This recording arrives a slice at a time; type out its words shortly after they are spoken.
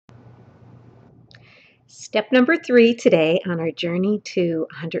Step number 3 today on our journey to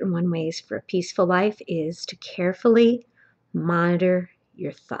 101 Ways for a Peaceful Life is to carefully monitor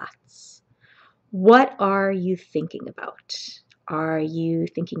your thoughts. What are you thinking about? Are you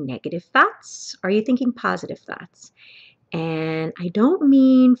thinking negative thoughts? Are you thinking positive thoughts? And I don't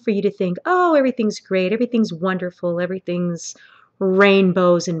mean for you to think, oh, everything's great, everything's wonderful, everything's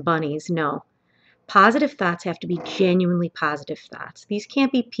rainbows and bunnies. No. Positive thoughts have to be genuinely positive thoughts. These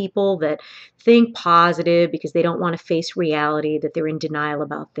can't be people that think positive because they don't want to face reality, that they're in denial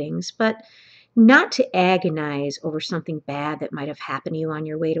about things, but not to agonize over something bad that might have happened to you on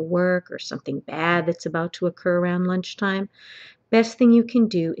your way to work or something bad that's about to occur around lunchtime. Best thing you can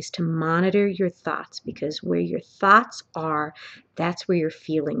do is to monitor your thoughts, because where your thoughts are, that's where your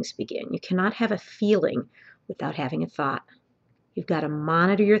feelings begin. You cannot have a feeling without having a thought. You've got to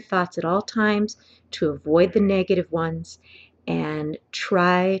monitor your thoughts at all times to avoid the negative ones and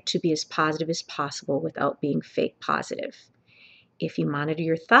try to be as positive as possible without being fake positive. If you monitor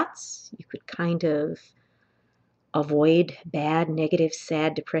your thoughts, you could kind of avoid bad, negative,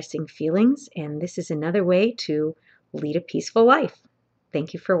 sad, depressing feelings. And this is another way to lead a peaceful life.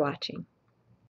 Thank you for watching.